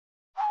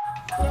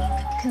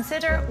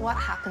Consider what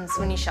happens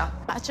when you shop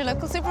At your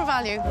local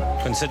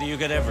SuperValu. Consider you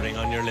get everything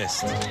on your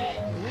list.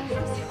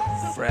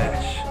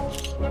 Fresh.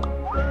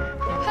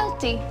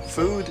 healthy.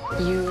 Food.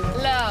 You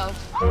love.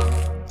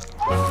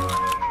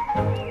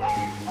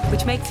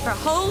 Which makes for a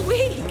whole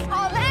week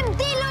of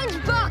empty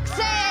lunch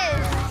boxes.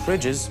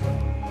 Fridges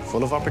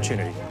full of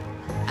opportunity.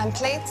 And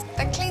plates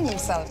that clean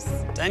themselves.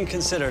 Then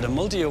consider the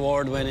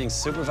multi-award-winning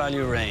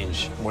SuperValu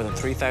range. More than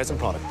 3,000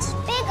 products.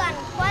 Big on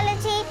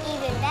quality,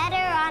 even better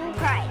on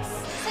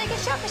price. Take a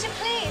shop as you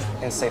please.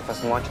 And save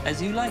as much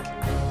As you like.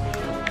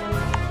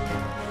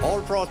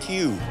 All brought to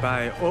you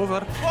by over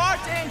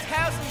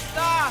 14,000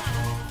 staff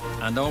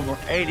and over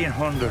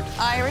 1,800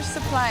 Irish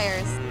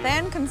suppliers.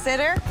 Then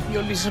consider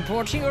You'll be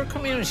supporting your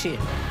community.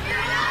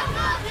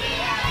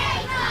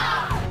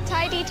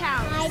 Tidy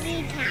town.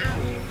 Tidy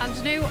town.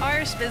 And new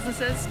Irish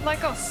businesses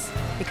like us.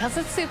 Because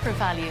it's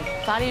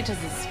SuperValu, value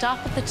doesn't stop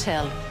at the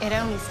till. It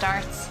only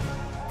starts.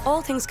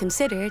 All things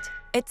considered,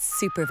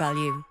 it's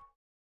SuperValu.